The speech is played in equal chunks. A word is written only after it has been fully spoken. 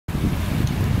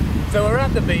So we're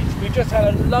at the beach. We just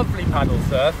had a lovely paddle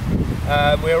surf.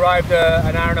 We arrived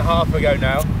an hour and a half ago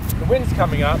now. The wind's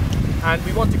coming up and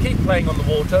we want to keep playing on the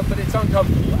water, but it's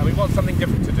uncomfortable and we want something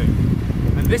different to do.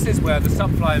 And this is where the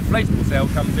SupFly inflatable sail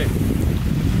comes in.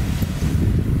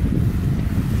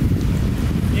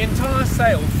 The entire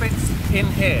sail fits in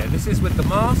here. This is with the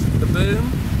mast, the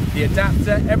boom, the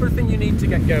adapter, everything you need to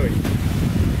get going.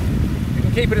 You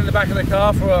can keep it in the back of the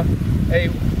car for a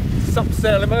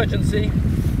SupSail emergency,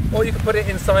 or you can put it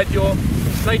inside your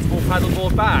inflatable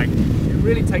paddleboard bag. It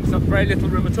really takes up very little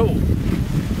room at all.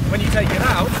 When you take it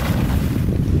out,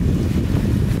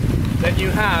 then you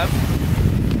have,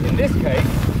 in this case,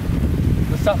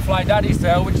 the SupFly Daddy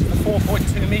sail, which is the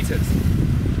 4.2 meters,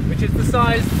 which is the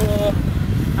size for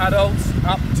adults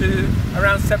up to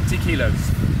around 70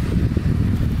 kilos.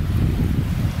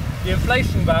 The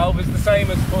inflation valve is the same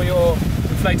as for your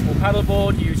inflatable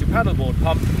paddleboard. You use your paddleboard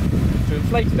pump to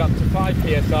inflate it up to 5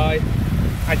 psi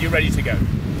and you're ready to go.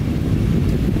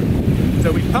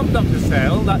 So we pumped up the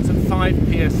sail, that's at 5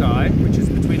 psi, which is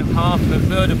between a half and a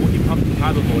third of what you pump the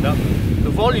paddleboard up. The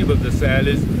volume of the sail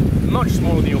is much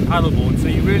smaller than your paddleboard, so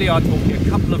you really are talking a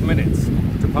couple of minutes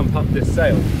to pump up this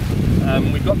sail.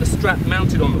 We've got the strap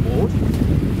mounted on the board,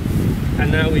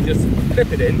 and now we just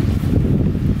clip it in,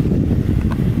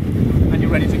 and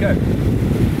you're ready to go.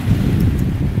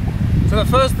 So the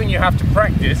first thing you have to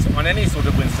practice on any sort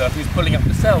of windsurfing is pulling up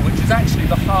the sail, which is actually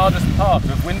the hardest part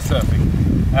of windsurfing.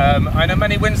 I know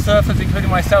many windsurfers, including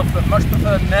myself, that much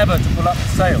prefer never to pull up the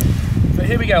sail. So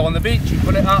here we go, on the beach you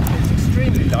pull it up, it's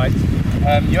extremely light.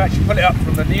 You actually pull it up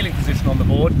from the kneeling position on the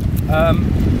board,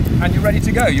 and you're ready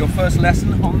to go. Your first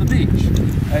lesson on the beach.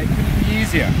 It couldn't be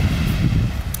easier.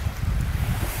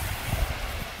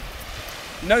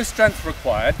 No strength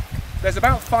required. There's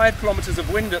about 5 kilometers of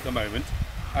wind at the moment,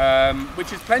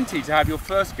 which is plenty to have your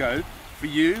first go for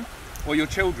you or your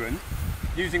children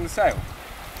using the sail.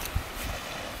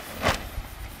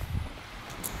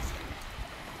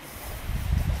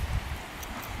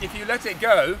 If you let it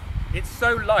go, it's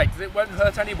so light that it won't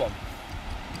hurt anyone.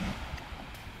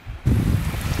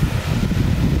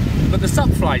 But the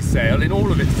SupFly sail, in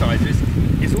all of its sizes,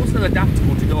 is also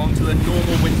adaptable to go onto a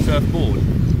normal windsurf board.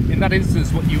 In that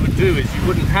instance, what you would do is you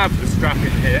wouldn't have the strap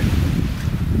in here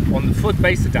on the foot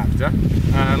base adapter,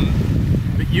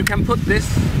 but you can put this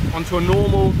onto a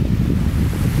normal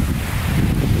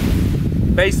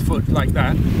base foot like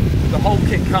that. The whole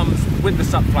kit comes with the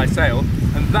SupFly sail,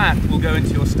 and that will go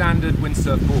into your standard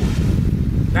windsurf board.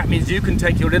 That means you can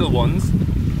take your little ones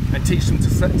and teach them to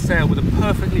sail with a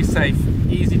perfectly safe,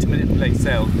 easy to manipulate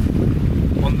sail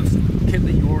on the kit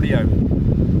that you already own.